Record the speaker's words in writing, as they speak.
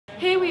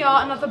we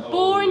are, another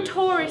boring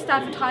tourist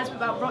advertisement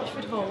about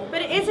Rochford Hall.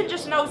 But it isn't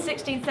just an old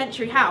 16th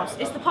century house,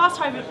 it's the past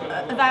home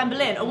of Anne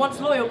Boleyn, a once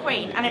loyal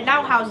queen, and it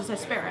now houses her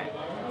spirit.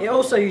 It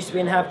also used to be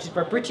inhabited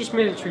by British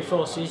military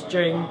forces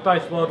during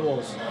both World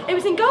Wars. It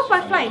was engulfed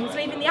by flames,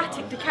 leaving the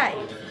attic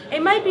decayed.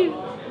 It may be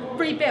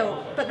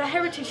rebuilt, but the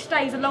heritage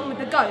stays along with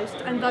the ghost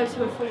and those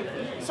who have fallen.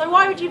 So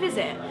why would you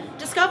visit?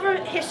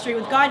 Discover history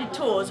with guided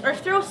tours, or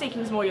if thrill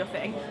seeking is more your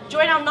thing,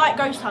 join our night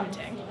ghost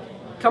hunting.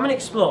 Come and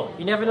explore,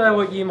 you never know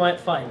what you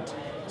might find.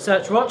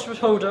 Search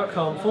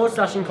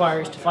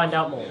rochfordhall.com/inquiries to find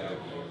out more.